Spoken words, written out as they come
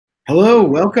Hello,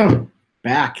 welcome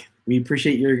back. We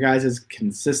appreciate your guys'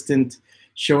 consistent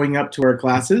showing up to our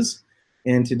classes.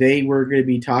 And today we're going to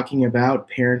be talking about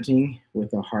parenting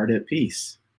with a heart at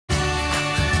peace.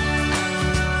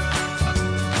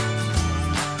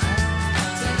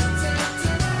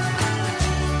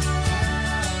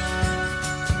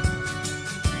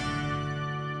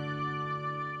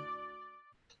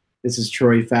 This is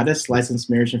Troy Faddis, licensed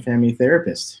marriage and family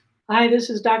therapist. Hi, this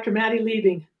is Dr. Maddy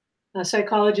Liebing, a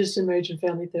psychologist and marriage and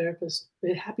family therapist.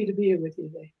 We're happy to be here with you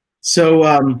today.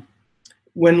 So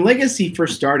when Legacy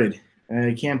first started,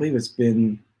 I can't believe it's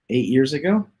been 8 years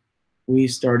ago. We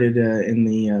started in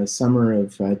the summer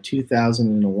of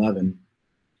 2011.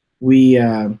 We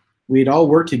had all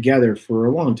worked together for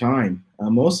a long time,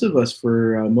 most of us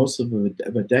for most of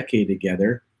a decade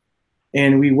together.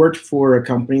 And we worked for a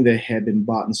company that had been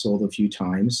bought and sold a few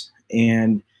times.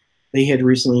 And they had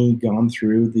recently gone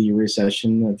through the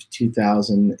recession of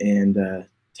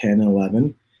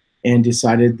 2010-11 and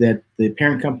decided that the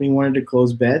parent company wanted to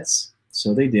close beds.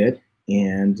 So they did.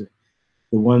 And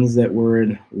the ones that were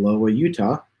in Loa,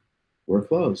 Utah were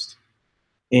closed.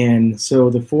 And so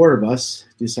the four of us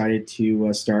decided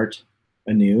to start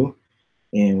anew.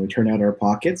 And we turned out our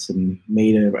pockets and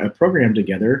made a program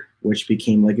together, which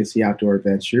became Legacy Outdoor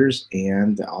Adventures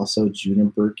and also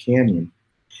Juniper Canyon.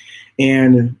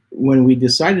 And when we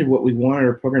decided what we wanted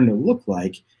our program to look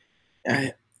like,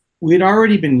 we had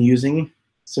already been using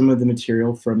some of the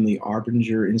material from the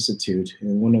Arbinger Institute,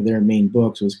 and one of their main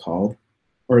books was called,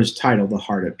 or is titled, The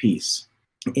Heart at Peace.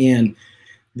 And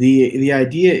the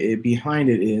idea behind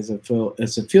it is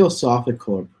it's a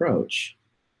philosophical approach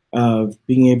of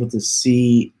being able to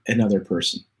see another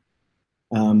person.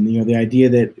 The idea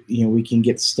that we can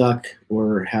get stuck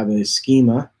or have a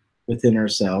schema within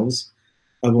ourselves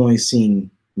of only seeing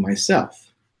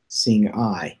myself, seeing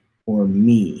I or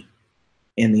me.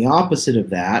 And the opposite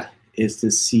of that is to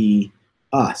see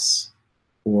us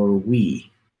or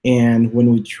we. And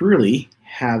when we truly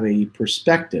have a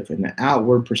perspective, an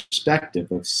outward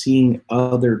perspective of seeing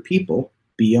other people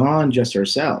beyond just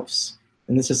ourselves,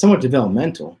 and this is somewhat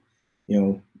developmental.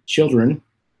 Children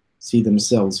see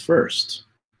themselves first.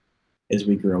 As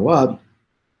we grow up,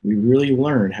 we really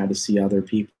learn how to see other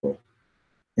people,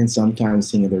 and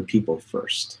sometimes seeing other people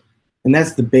first. And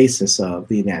that's the basis of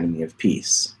the Anatomy of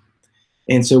Peace.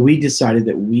 And so we decided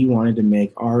that we wanted to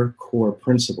make our core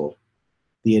principle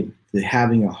the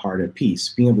having a heart at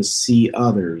peace, being able to see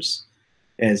others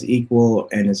as equal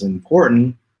and as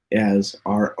important as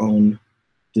our own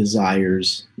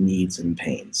desires, needs, and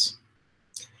pains.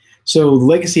 So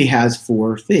Legacy has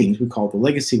four things. We call it the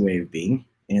Legacy way of being,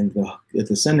 and at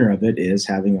the center of it is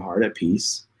having a heart at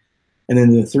peace. And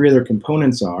then the three other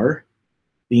components are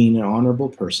being an honorable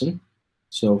person.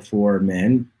 So for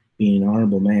men, being an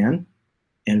honorable man,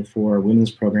 and for a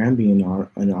women's program, being an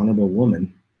honorable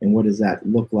woman. And what does that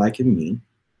look like and mean?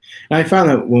 And I found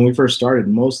that when we first started,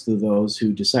 most of those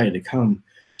who decided to come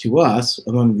to us,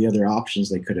 among the other options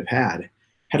they could have had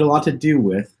a lot to do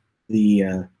with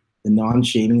the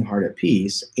non-shaming heart at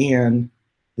peace and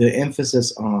the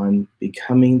emphasis on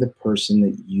becoming the person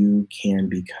that you can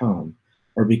become,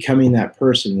 or becoming that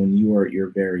person when you are at your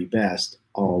very best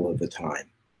all of the time.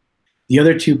 The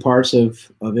other two parts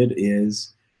of it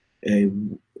is a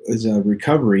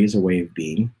recovery is a way of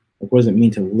being. What does it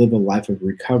mean to live a life of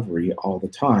recovery all the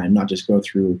time, not just go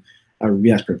through a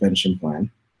relapse prevention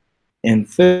plan? And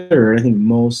third, I think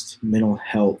most mental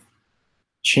health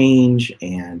change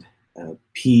and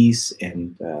peace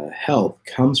and health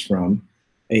comes from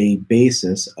a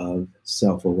basis of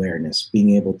self-awareness,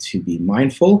 being able to be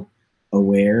mindful,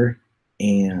 aware,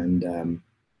 and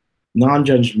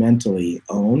non-judgmentally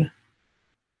own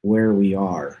where we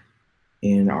are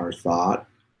in our thought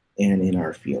and in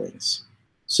our feelings.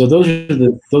 So those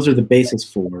are the basis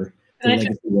for the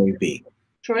Legacy way of being.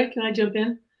 Troy, can I jump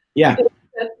in? Yeah.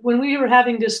 When we were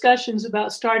having discussions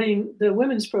about starting the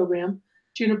women's program,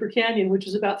 Juniper Canyon, which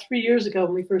was about 3 years ago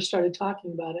when we first started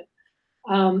talking about it,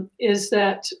 is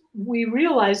that we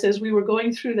realized as we were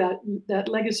going through that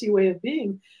Legacy way of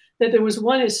being, that there was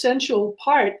one essential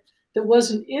part that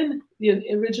wasn't in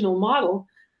the original model,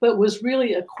 but was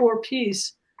really a core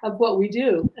piece of what we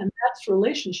do, and that's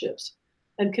relationships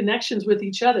and connections with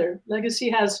each other.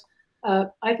 Legacy has,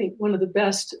 I think, one of the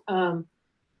best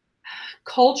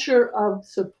culture of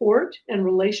support and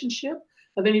relationship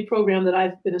of any program that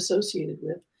I've been associated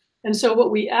with. And so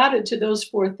what we added to those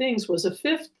four things was a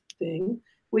fifth thing,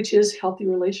 which is healthy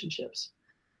relationships.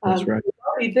 That's right. It was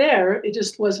already there, it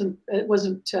just wasn't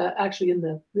actually in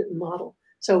the written model.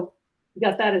 So we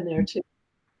got that in there too.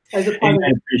 As a part I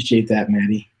appreciate that,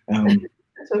 Maddy.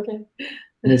 It's okay.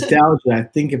 nostalgia, I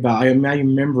think about, I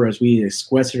remember as we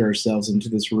sequestered ourselves into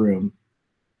this room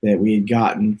that we had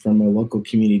gotten from a local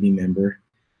community member,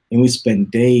 and we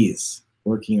spent days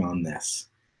working on this.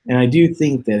 And I do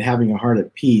think that having a heart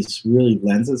at peace really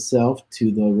lends itself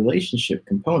to the relationship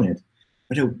component,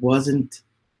 but it wasn't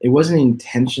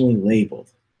intentionally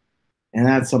labeled. And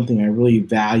that's something I really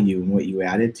value in what you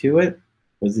added to it,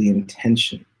 was the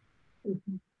intention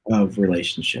of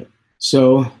relationship.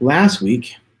 So last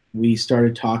week we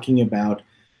started talking about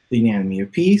the anatomy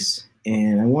of peace,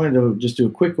 and I wanted to just do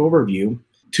a quick overview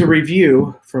to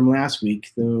review from last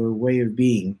week the way of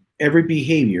being. Every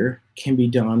behavior can be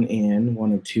done in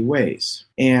one of two ways,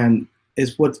 and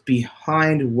it's what's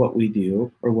behind what we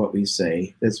do or what we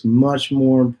say that's much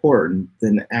more important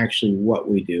than actually what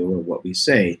we do or what we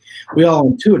say. We all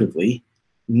intuitively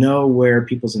know where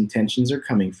people's intentions are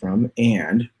coming from,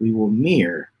 and we will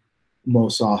mirror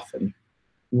most often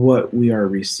what we are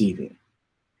receiving.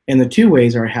 And the two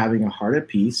ways are having a heart at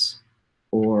peace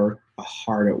or a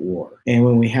heart at war. And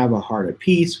when we have a heart at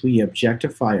peace, we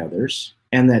objectify others,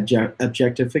 and that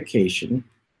objectification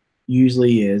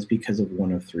usually is because of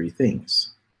one of three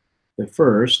things. The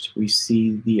first, we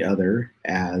see the other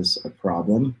as a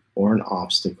problem or an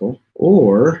obstacle,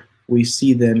 or we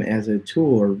see them as a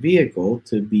tool or vehicle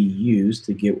to be used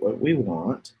to get what we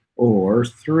want, or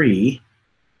three,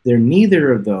 they're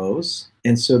neither of those,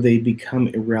 and so they become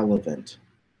irrelevant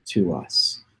to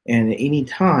us. And at any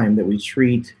time that we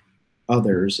treat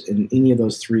others in any of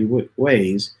those three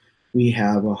ways, we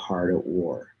have a heart at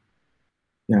war.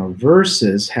 Now,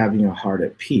 versus having a heart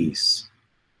at peace,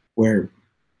 where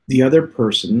the other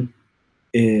person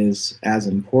is as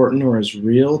important or as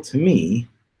real to me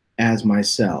as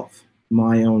myself.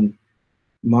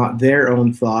 Their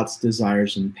own thoughts,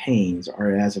 desires, and pains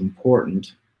are as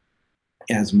important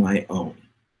as my own.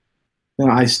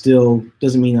 Now, I still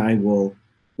doesn't mean I will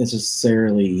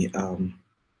necessarily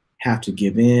have to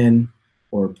give in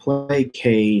or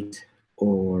placate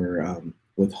or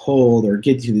withhold or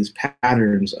get to these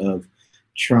patterns of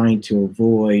trying to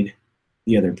avoid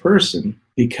the other person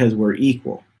because we're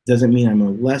equal. Doesn't mean I'm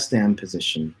a less than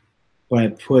position, but I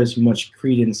put as much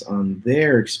credence on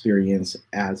their experience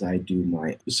as I do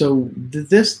mine. So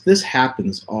this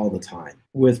happens all the time.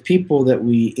 With people that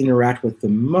we interact with the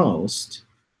most,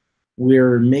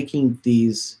 we're making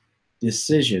these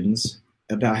decisions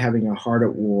about having a heart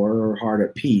at war or heart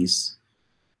at peace,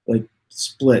 like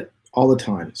split all the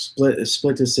time,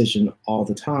 split decision all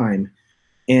the time.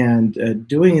 And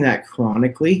doing that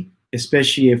chronically,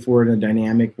 especially if we're in a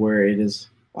dynamic where it is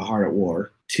a heart at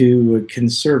war, to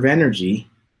conserve energy,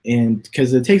 and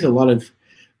because it takes a lot of,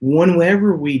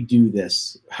 whenever we do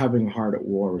this, having a heart at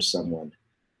war with someone,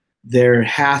 there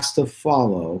has to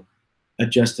follow a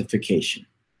justification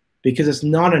because it's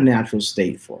not a natural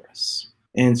state for us.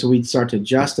 And so we'd start to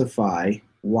justify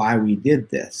why we did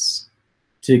this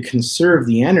to conserve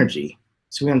the energy.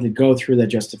 So we don't have to go through that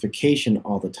justification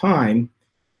all the time.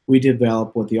 We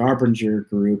develop what the Arbinger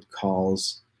group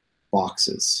calls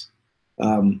boxes.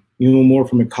 More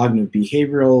from a cognitive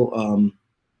behavioral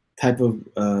type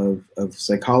of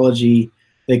psychology,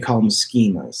 they call them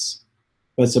schemas.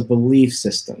 But it's a belief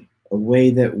system, a way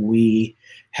that we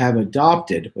have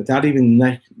adopted without even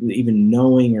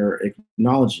knowing or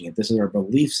acknowledging it. This is our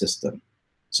belief system,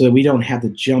 so that we don't have to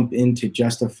jump into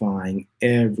justifying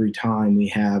every time we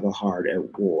have a heart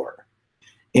at war.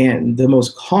 And the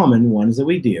most common ones that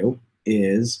we do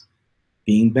is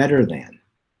being better than.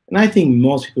 And I think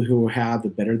most people who have the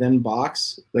better than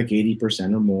box, like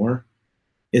 80% or more,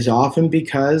 is often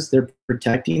because they're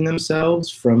protecting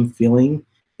themselves from feeling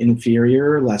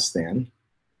inferior or less than.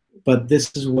 But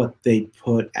this is what they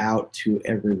put out to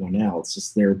everyone else.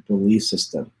 It's their belief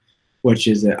system, which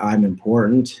is that I'm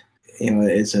important.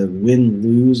 It's a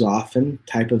win-lose often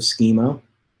type of schema,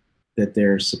 that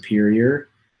they're superior,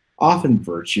 often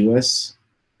virtuous,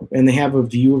 and they have a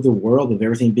view of the world of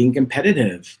everything being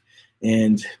competitive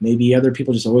and maybe other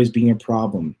people just always being a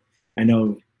problem. I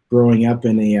know growing up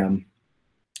in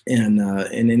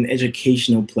an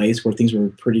educational place where things were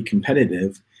pretty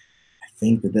competitive, I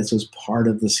think that this was part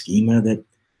of the schema that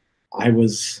I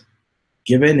was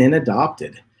given and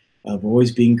adopted, of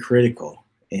always being critical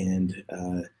and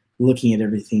looking at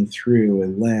everything through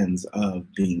a lens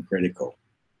of being critical.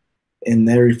 And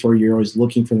therefore, you're always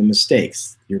looking for the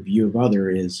mistakes. Your view of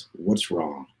other is what's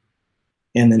wrong.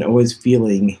 And then always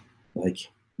feeling like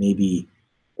maybe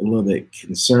a little bit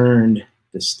concerned,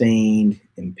 disdained,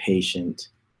 impatient.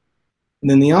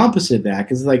 And then the opposite of that,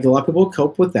 because like a lot of people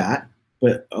cope with that,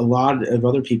 but a lot of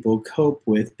other people cope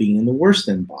with being in the worse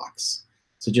than box.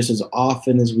 So just as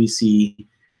often as we see,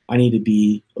 I need to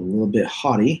be a little bit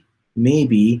haughty,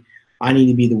 maybe I need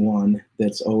to be the one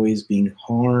that's always being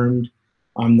harmed.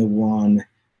 I'm the one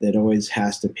that always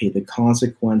has to pay the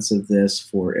consequence of this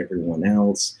for everyone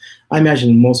else. I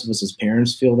imagine most of us as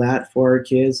parents feel that for our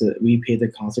kids, that we pay the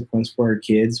consequence for our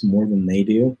kids more than they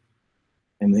do.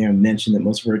 And they mentioned that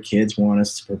most of our kids want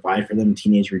us to provide for them in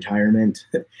teenage retirement.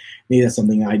 Maybe that's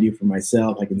something I do for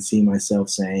myself. I can see myself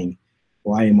saying,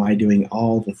 why am I doing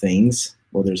all the things?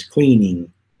 Well, there's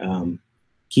cleaning,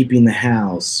 keeping the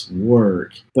house,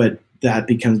 work, but that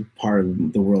becomes part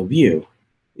of the worldview,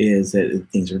 is that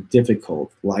things are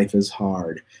difficult, life is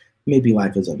hard, maybe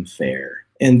life is unfair.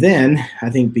 And then I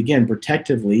think, again,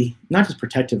 protectively, not just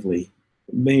protectively,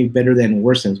 maybe better than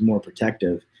worse than more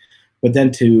protective, but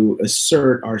then to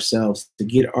assert ourselves to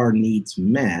get our needs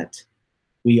met,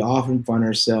 we often find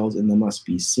ourselves in the must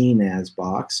be seen as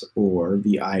box or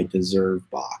the I deserve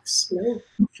box. No.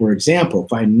 For example,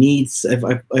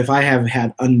 if I have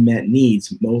had unmet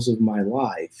needs most of my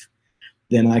life,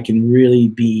 then I can really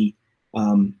be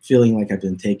feeling like I've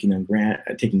been taken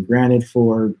granted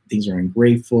for. Things are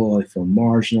ungrateful. I feel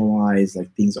marginalized.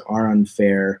 Like things are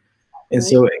unfair, and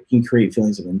so it can create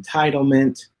feelings of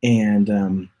entitlement,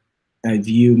 and I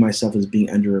view myself as being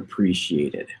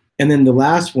underappreciated. And then the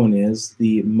last one is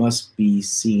the must be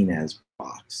seen as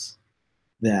box,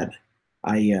 that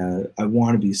I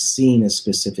want to be seen a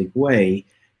specific way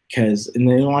and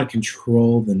they want to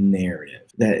control the narrative.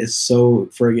 That is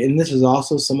and this is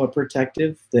also somewhat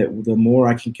protective, that the more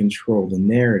I can control the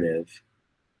narrative,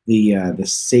 the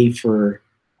safer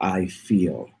I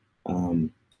feel,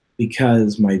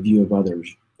 because my view of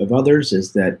others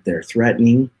is that they're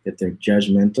threatening, that they're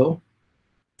judgmental,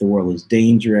 the world is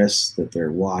dangerous, that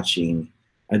they're watching.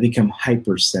 I become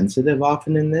hypersensitive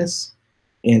often in this.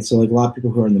 And so, like a lot of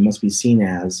people who are in the must be seen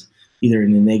as, either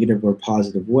in a negative or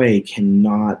positive way,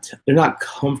 they're not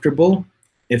comfortable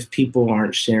if people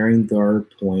aren't sharing their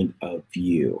point of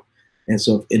view. And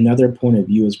so, if another point of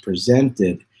view is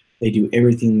presented, they do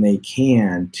everything they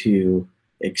can to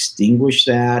extinguish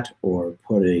that or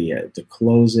to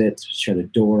close it, shut a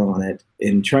door on it,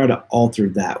 and try to alter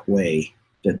that way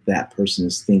that person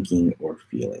is thinking or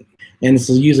feeling. And it's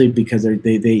usually because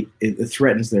it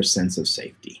threatens their sense of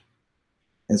safety.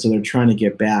 And so they're trying to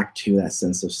get back to that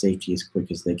sense of safety as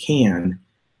quick as they can.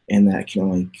 And that can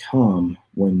only come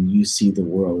when you see the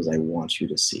world as I want you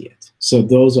to see it. So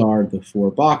those are the 4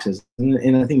 boxes.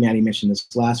 And I think Maddy mentioned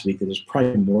this last week, that there's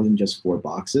probably more than just 4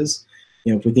 boxes.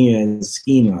 If we think of it as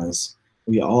schemas,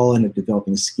 we all end up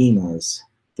developing schemas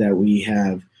that we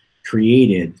have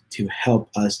created to help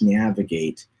us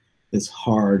navigate this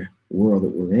hard world that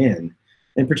we're in.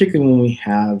 And particularly when we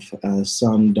have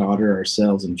some daughter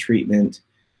ourselves in treatment,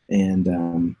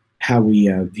 and how we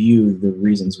view the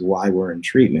reasons why we're in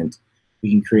treatment, we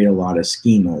can create a lot of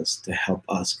schemas to help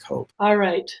us cope. All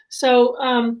right. So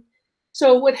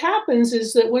what happens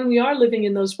is that when we are living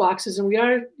in those boxes and we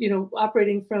are,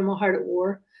 operating from a heart at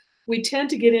war, we tend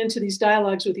to get into these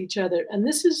dialogues with each other. And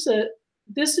this is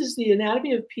the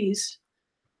Anatomy of Peace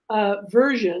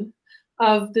version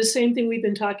of the same thing we've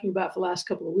been talking about for the last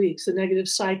couple of weeks, the negative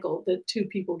cycle that 2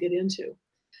 people get into.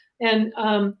 And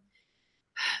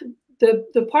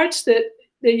the parts that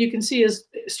you can see is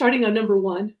starting on number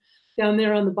 1 down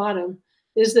there on the bottom,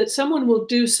 is that someone will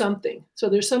do something. So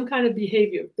there's some kind of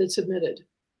behavior that's admitted.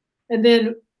 And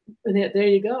then there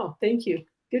you go. Thank you.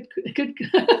 Good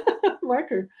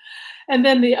marker. And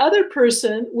then the other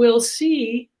person will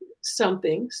see some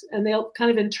things and they'll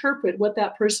kind of interpret what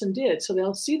that person did. So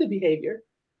they'll see the behavior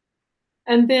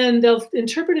and then they'll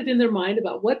interpret it in their mind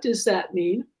about what does that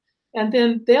mean. And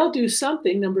then they'll do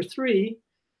something, number 3,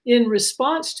 in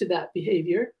response to that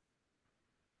behavior.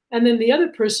 And then the other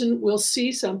person will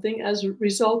see something as a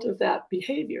result of that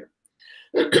behavior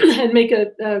and make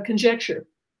a conjecture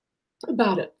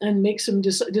about it and make some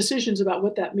decisions about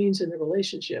what that means in the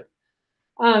relationship.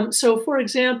 So for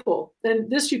example, and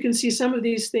this you can see some of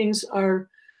these things are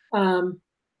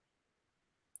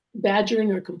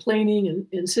badgering or complaining and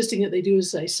insisting that they do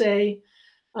as I say,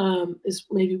 is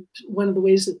maybe one of the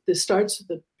ways that this starts, with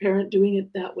the parent doing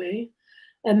it that way.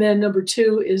 And then number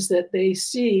 2 is that they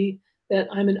see that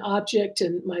I'm an object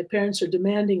and my parents are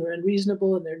demanding or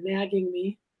unreasonable and they're nagging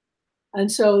me.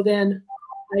 And so then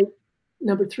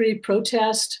number 3,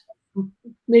 protest.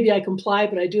 Maybe I comply,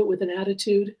 but I do it with an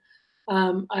attitude.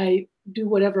 I do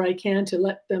whatever I can to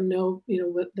let them know,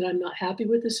 that I'm not happy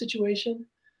with the situation.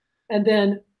 And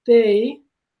then they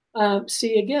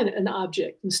see again an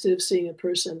object instead of seeing a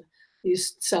person.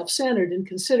 He's self-centered,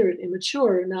 inconsiderate,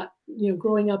 immature, not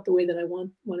growing up the way that I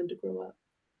want him to grow up.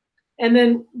 And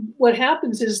then what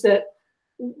happens is that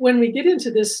when we get into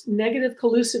this negative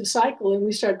collusive cycle and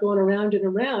we start going around and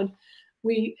around,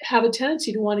 we have a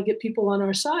tendency to want to get people on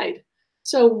our side.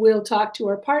 So we'll talk to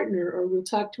our partner, or we'll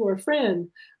talk to our friend,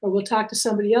 or we'll talk to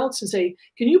somebody else and say,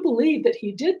 can you believe that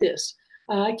he did this?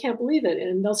 I can't believe it.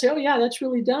 And they'll say, oh yeah, that's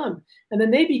really dumb. And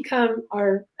then they become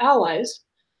our allies,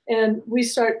 and we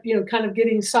start, kind of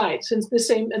getting sides. And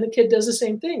the kid does the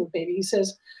same thing. Maybe he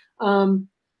says, can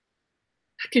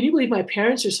you believe my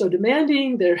parents are so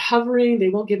demanding? They're hovering. They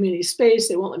won't give me any space.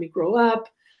 They won't let me grow up.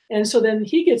 And so then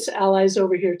he gets allies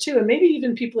over here too, and maybe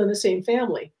even people in the same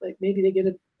family. Like maybe they get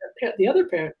the other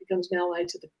parent becomes an ally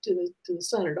to the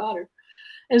son or daughter.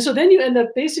 And so then you end up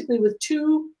basically with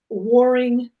two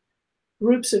warring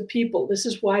groups of people. This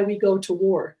is why we go to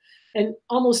war. And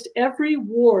almost every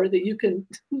war that you can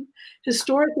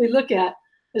historically look at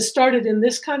has started in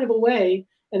this kind of a way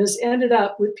and has ended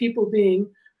up with people being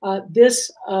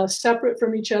separate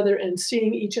from each other and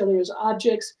seeing each other as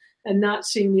objects and not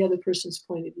seeing the other person's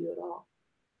point of view at all.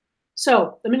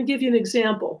 So I'm going to give you an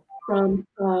example from,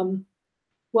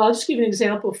 I'll just give you an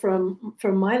example from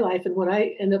my life and what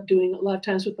I end up doing a lot of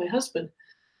times with my husband.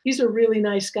 He's a really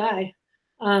nice guy,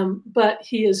 but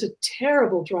he is a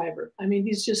terrible driver. I mean,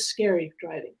 he's just scary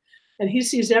driving. And he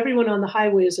sees everyone on the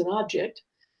highway as an object,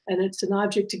 and it's an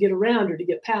object to get around or to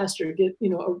get past or get,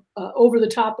 over the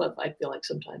top of, I feel like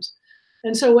sometimes.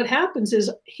 And so what happens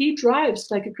is he drives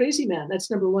like a crazy man.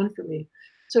 That's number one for me.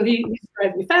 So he's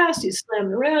driving fast, he's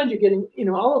slamming around, you're getting,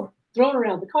 all thrown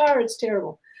around the car. It's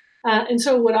terrible. And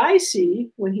so what I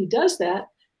see when he does that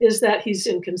is that he's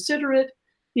inconsiderate.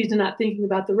 He's not thinking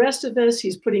about the rest of us.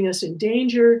 He's putting us in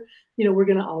danger. We're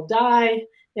going to all die.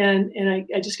 And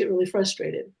I just get really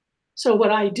frustrated. So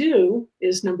what I do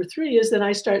is number three is that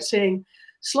I start saying,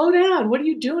 slow down. What are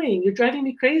you doing? You're driving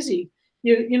me crazy.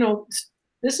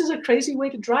 This is a crazy way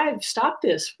to drive. Stop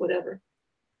this, whatever.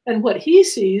 And what he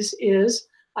sees is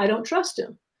I don't trust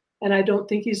him. And I don't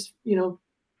think he's,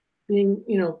 being,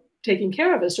 taking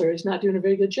care of us, or he's not doing a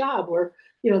very good job, or,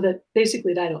 that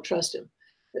basically I don't trust him.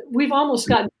 We've almost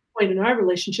gotten to the point in our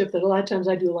relationship that a lot of times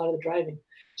I do a lot of the driving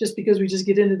just because we just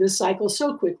get into this cycle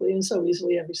so quickly and so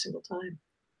easily every single time.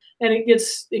 And it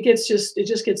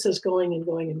just gets us going and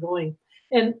going and going.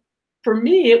 And for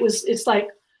me, it's like,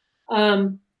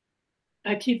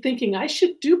 I keep thinking I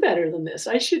should do better than this.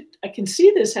 I can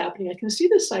see this happening. I can see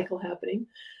this cycle happening.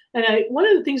 And one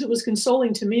of the things that was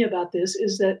consoling to me about this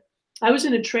is that I was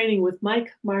in a training with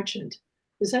Mike Marchant.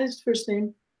 Is that his first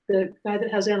name? The guy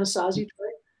that has Anasazi toy?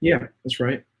 Yeah, that's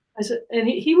right. And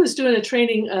he was doing a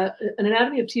training, an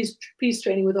Anatomy of Peace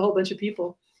training with a whole bunch of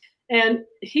people. And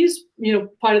he's,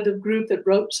 part of the group that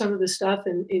wrote some of the stuff,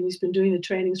 and he's been doing the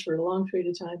trainings for a long period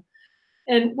of time.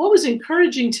 And what was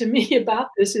encouraging to me about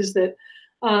this is that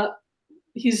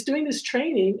he's doing this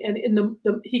training, and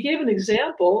he gave an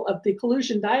example of the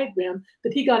collusion diagram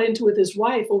that he got into with his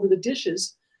wife over the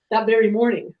dishes that very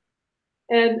morning.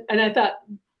 And I thought,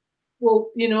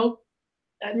 well,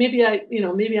 maybe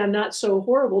I'm not so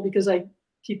horrible because I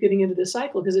keep getting into this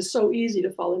cycle, because it's so easy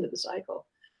to fall into the cycle.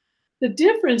 The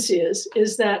difference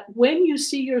is that when you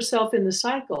see yourself in the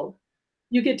cycle,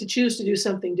 you get to choose to do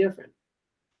something different.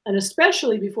 And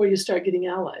especially before you start getting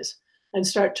allies and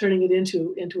start turning it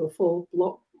into a full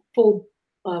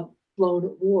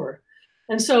blown war.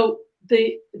 And so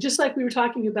just like we were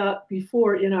talking about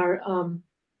before in our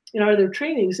other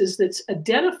trainings, is that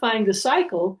identifying the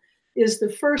cycle is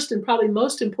the first and probably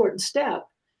most important step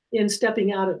in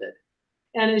stepping out of it.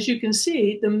 And as you can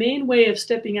see, the main way of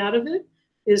stepping out of it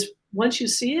is, once you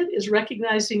see it, is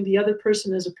recognizing the other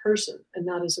person as a person and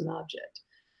not as an object.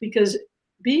 Because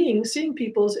seeing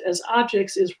people as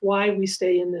objects is why we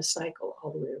stay in this cycle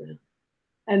all the way around.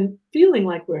 And feeling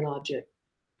like we're an object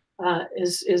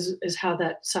is how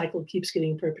that cycle keeps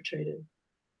getting perpetrated.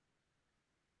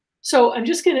 So I'm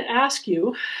just going to ask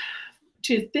you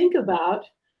to think about,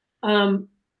 can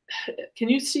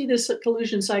you see this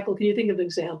collusion cycle? Can you think of an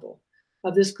example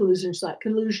of this collusion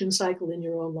cycle in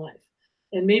your own life?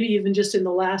 And maybe even just in the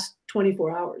last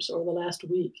 24 hours or the last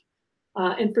week.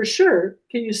 And for sure,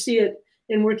 can you see it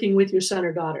in working with your son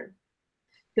or daughter?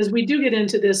 Because we do get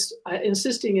into this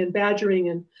insisting and badgering,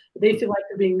 and they feel like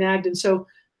they're being nagged. And so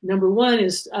number one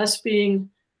is us being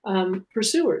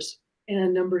pursuers.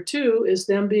 And number two is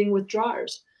them being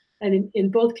withdrawers. And in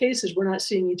both cases, we're not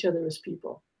seeing each other as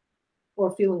people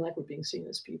or feeling like we're being seen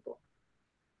as people.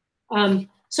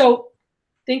 So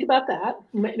think about that.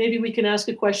 Maybe we can ask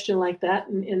a question like that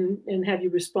and have you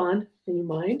respond in your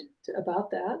mind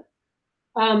about that.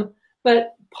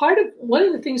 But one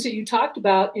of the things that you talked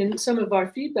about in some of our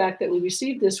feedback that we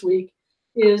received this week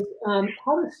is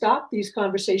how to stop these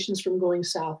conversations from going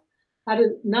south, how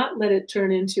to not let it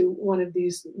turn into one of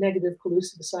these negative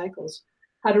collusive cycles,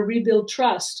 how to rebuild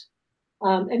trust,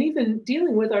 and even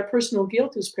dealing with our personal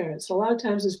guilt as parents. A lot of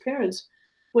times as parents,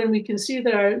 when we can see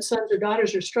that our sons or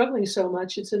daughters are struggling so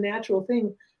much, it's a natural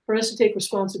thing for us to take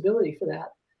responsibility for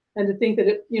that and to think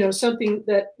that something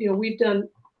that we've done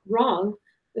wrong,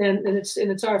 and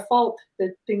it's our fault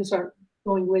that things aren't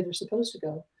going the way they're supposed to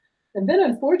go. And then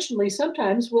unfortunately,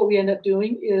 sometimes what we end up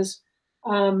doing is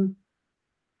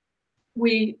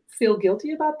we feel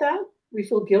guilty about that. We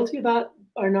feel guilty about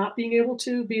our not being able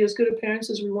to be as good of parents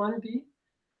as we want to be.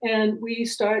 And we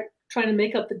start trying to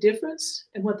make up the difference,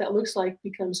 and what that looks like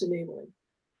becomes enabling.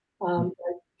 Like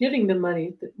giving them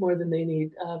money more than they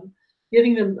need,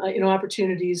 giving them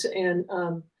opportunities and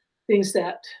things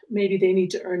that maybe they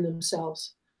need to earn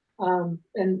themselves.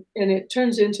 And it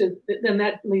turns into, then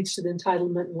that leads to the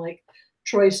entitlement, and like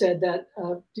Troy said, that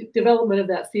development of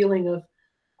that feeling of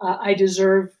I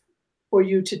deserve for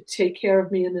you to take care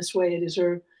of me in this way. I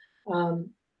deserve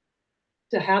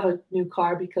to have a new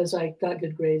car because I got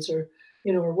good grades, or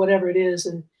whatever it is,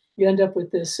 and you end up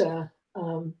with this. I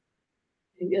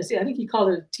think he called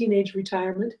it a teenage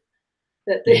retirement,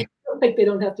 that they feel like they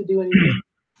don't have to do anything,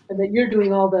 and that you're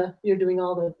doing all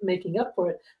the making up for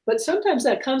it. But sometimes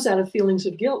that comes out of feelings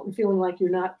of guilt and feeling like you're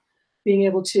not being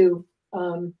able to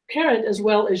parent as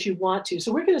well as you want to.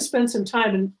 So we're going to spend some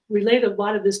time and relate a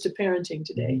lot of this to parenting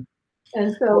today.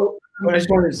 And so I just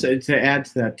wanted to add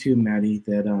to that too, Maddy,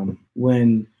 that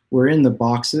when we're in the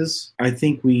boxes, I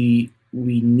think we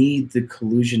need the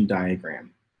collusion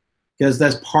diagram, because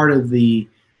that's part of the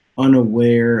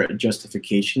unaware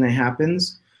justification that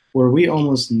happens, where we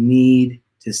almost need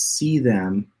to see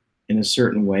them in a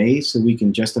certain way so we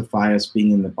can justify us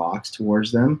being in the box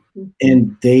towards them.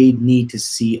 And they need to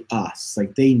see us,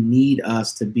 like they need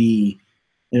us to be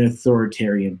an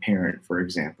authoritarian parent, for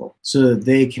example, so that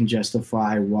they can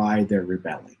justify why they're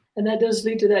rebelling. And that does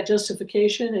lead to that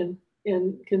justification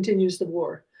and continues the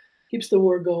war, keeps the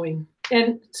war going.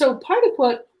 And so part of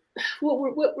what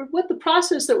the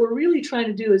process that we're really trying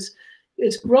to do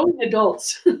is growing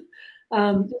adults.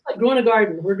 Just like growing a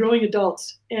garden, we're growing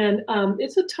adults, and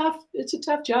it's a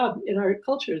tough job in our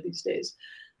culture these days.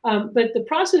 But the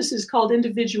process is called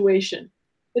individuation.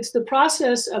 It's the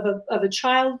process of a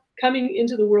child coming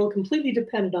into the world completely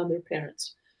dependent on their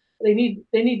parents. They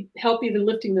need help even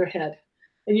lifting their head,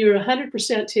 and you're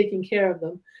 100% taking care of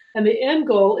them. And the end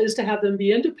goal is to have them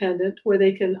be independent, where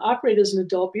they can operate as an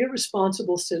adult, be a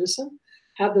responsible citizen,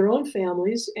 have their own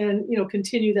families, and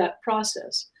continue that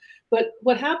process. But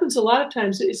what happens a lot of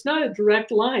times, it's not a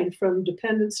direct line from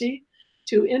dependency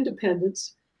to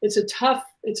independence. It's a tough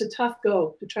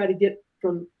go to try to get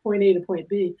from point A to point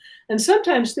B. And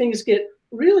sometimes things get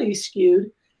really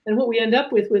skewed. And what we end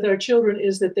up with our children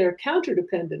is that they're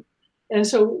counter-dependent. And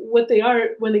so what they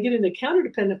are, when they get into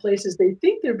counter-dependent places, they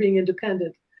think they're being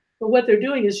independent. But what they're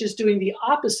doing is just doing the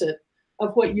opposite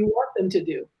of what you want them to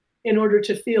do in order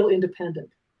to feel independent.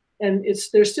 And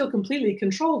they're still completely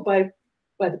controlled by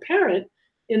the parent,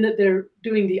 in that they're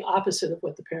doing the opposite of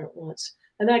what the parent wants.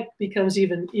 And that becomes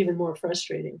even more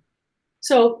frustrating.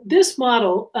 So this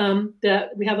model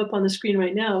that we have up on the screen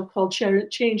right now, called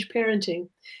change parenting,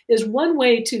 is one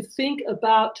way to think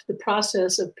about the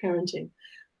process of parenting.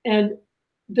 And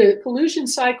the collusion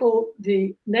cycle,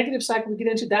 the negative cycle we get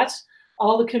into, that's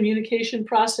all the communication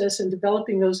process and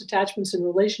developing those attachments and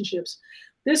relationships.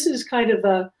 This is kind of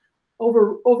a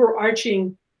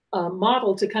overarching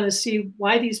model to kind of see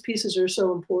why these pieces are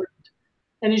so important.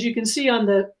 And as you can see on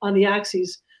the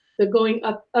axes, the going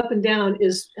up and down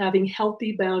is having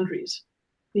healthy boundaries,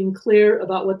 being clear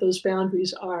about what those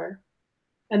boundaries are.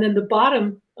 And then the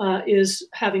bottom is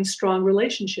having strong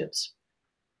relationships.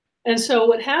 And so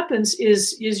what happens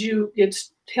is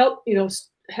it's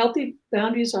healthy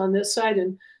boundaries on this side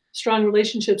and strong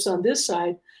relationships on this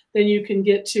side. Then you can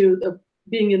get to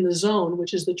being in the zone,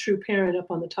 which is the true parent up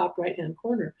on the top right-hand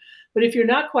corner. But if you're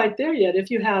not quite there yet,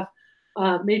 if you have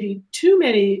maybe too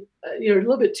many, you're a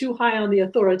little bit too high on the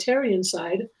authoritarian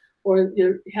side, or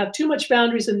you have too much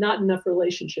boundaries and not enough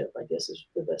relationship, I guess is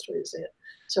the best way to say it.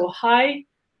 So high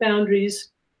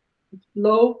boundaries,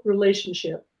 low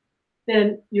relationship,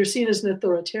 then you're seen as an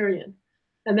authoritarian.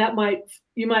 And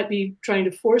you might be trying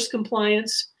to force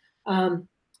compliance,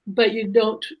 but you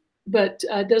don't,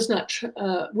 does not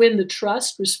win the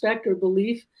trust, respect, or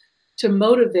belief to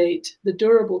motivate the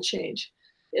durable change.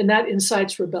 And that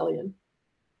incites rebellion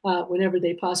whenever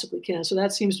they possibly can. So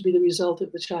that seems to be the result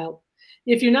of the child.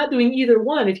 If you're not doing either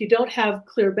one, if you don't have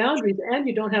clear boundaries and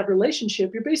you don't have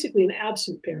relationship, you're basically an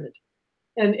absent parent.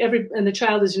 And the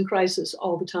child is in crisis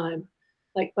all the time.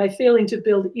 Like by failing to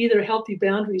build either healthy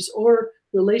boundaries or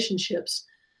relationships,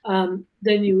 then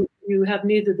you have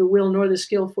neither the will nor the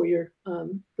skill for your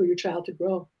child to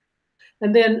grow.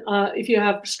 And then if you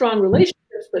have strong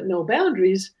relationships but no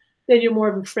boundaries, then you're more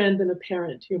of a friend than a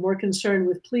parent. You're more concerned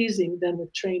with pleasing than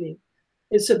with training.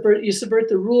 You subvert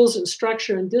the rules and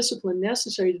structure and discipline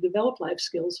necessary to develop life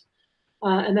skills,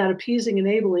 and that appeasing,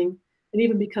 enabling, and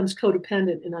even becomes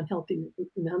codependent in unhealthy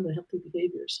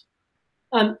behaviors.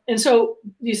 And so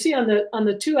you see on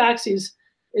the two axes,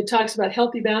 it talks about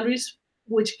healthy boundaries,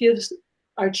 which gives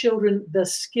our children the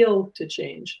skill to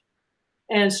change.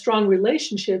 And strong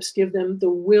relationships give them the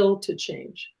will to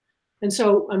change. And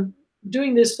so I'm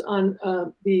doing this on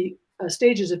the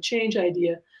stages of change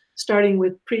idea, starting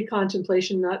with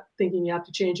pre-contemplation, not thinking you have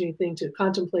to change anything, to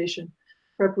contemplation,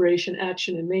 preparation,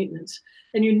 action, and maintenance.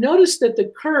 And you notice that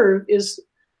the curve is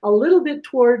a little bit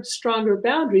towards stronger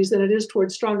boundaries than it is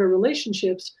towards stronger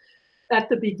relationships at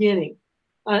the beginning.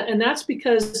 And that's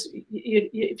because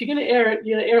if you're going to err,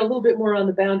 you err a little bit more on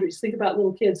the boundaries. Think about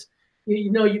little kids.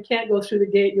 You know you can't go through the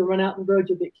gate, you'll run out in the road,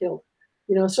 you'll get killed.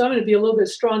 So I'm going to be a little bit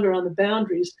stronger on the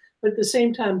boundaries, but at the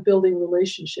same time building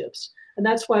relationships. And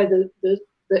that's why the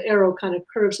arrow kind of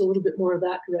curves a little bit more of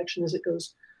that direction as it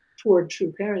goes toward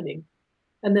true parenting.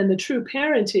 And then the true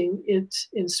parenting, it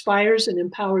inspires and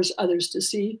empowers others to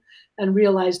see and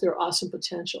realize their awesome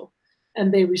potential.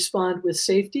 And they respond with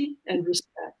safety and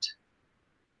respect.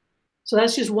 So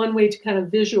that's just one way to kind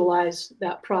of visualize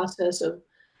that process of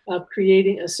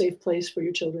creating a safe place for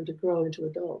your children to grow into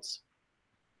adults.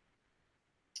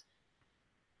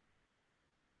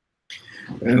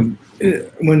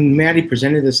 When Maddy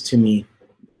presented this to me,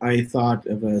 I thought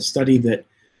of a study that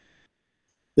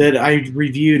I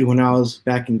reviewed when I was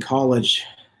back in college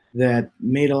that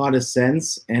made a lot of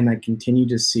sense, and I continue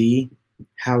to see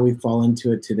how we fall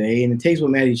into it today. And it takes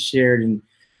what Maddy shared,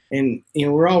 and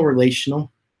we're all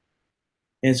relational.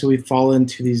 And so we fall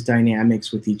into these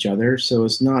dynamics with each other. So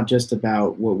it's not just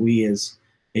about what we as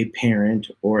a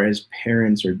parent or as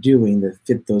parents are doing that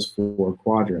fit those 4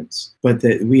 quadrants, but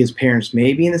that we as parents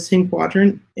may be in the same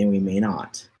quadrant and we may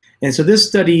not. And so this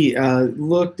study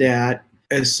looked at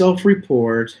a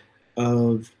self-report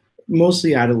of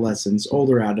mostly adolescents,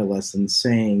 older adolescents,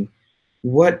 saying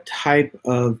what type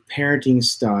of parenting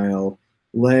style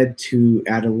led to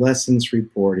adolescents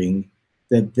reporting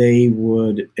that they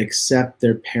would accept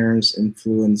their parents'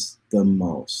 influence the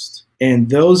most. And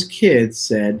those kids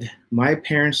said, my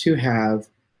parents who have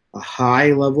a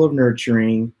high level of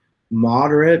nurturing,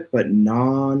 moderate but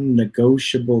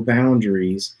non-negotiable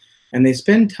boundaries, and they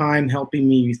spend time helping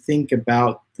me think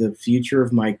about the future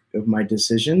of my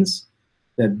decisions,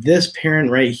 that this parent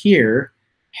right here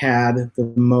had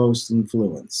the most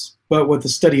influence. But what the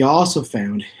study also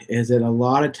found is that a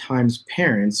lot of times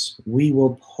parents, we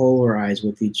will polarize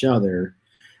with each other,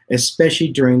 especially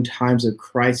during times of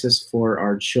crisis for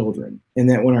our children. And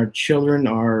that when our children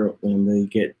when they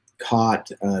get caught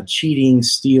cheating,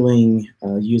 stealing,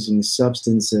 using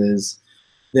substances,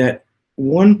 that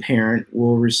one parent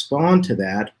will respond to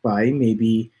that by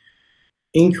maybe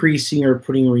increasing or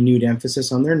putting renewed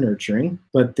emphasis on their nurturing,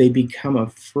 but they become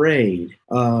afraid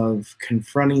of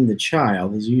confronting the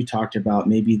child, as you talked about,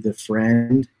 maybe the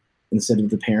friend instead of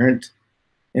the parent.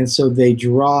 And so they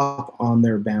drop on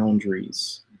their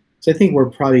boundaries. So I think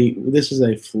this is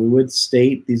a fluid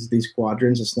state, these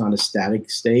quadrants, it's not a static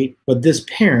state. But this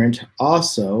parent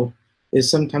also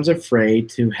is sometimes afraid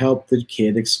to help the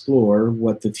kid explore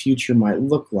what the future might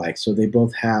look like. So they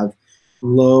both have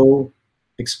low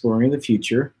exploring the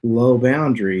future, low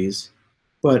boundaries,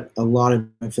 but a lot of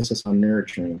emphasis on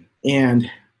nurturing.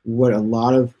 And what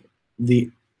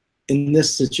in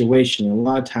this situation, a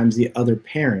lot of times the other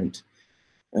parent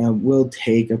will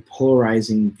take a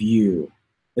polarizing view.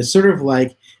 It's sort of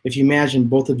like if you imagine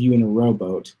both of you in a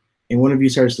rowboat and one of you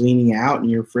starts leaning out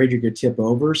and you're afraid you're going to tip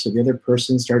over, so the other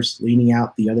person starts leaning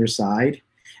out the other side.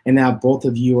 And now both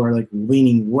of you are like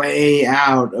leaning way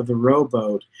out of the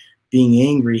rowboat, being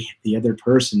angry at the other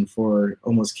person for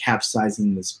almost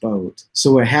capsizing this boat.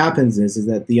 So what happens is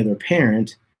that the other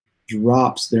parent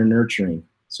drops their nurturing.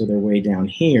 So they're way down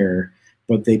here,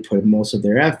 but they put most of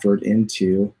their effort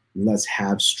into, let's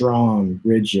have strong,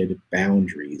 rigid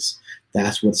boundaries.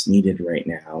 That's what's needed right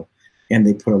now. And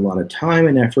they put a lot of time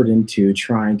and effort into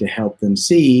trying to help them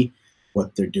see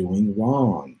what they're doing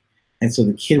wrong. And so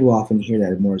the kid will often hear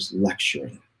that more as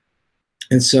lecturing.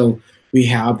 And so we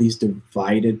have these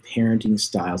divided parenting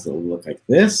styles that look like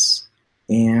this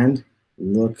and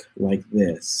look like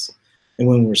this. And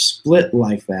when we're split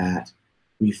like that,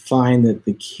 we find that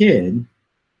the kid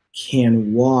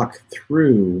can walk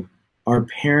through our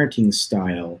parenting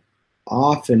style,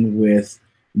 often with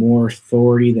more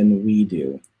authority than we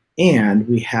do. and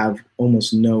we have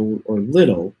almost no or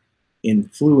little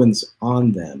influence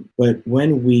on them. But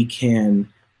when we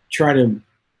can try to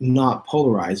not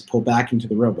polarize, pull back into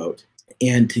the rowboat,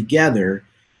 and together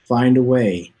find a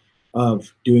way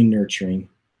of doing nurturing,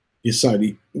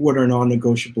 deciding what our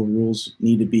non-negotiable rules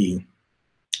need to be,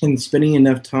 and spending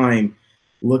enough time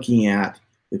looking at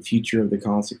the future of the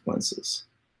consequences,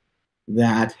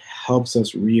 that helps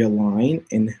us realign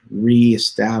and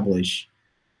reestablish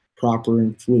proper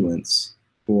influence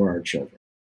for our children.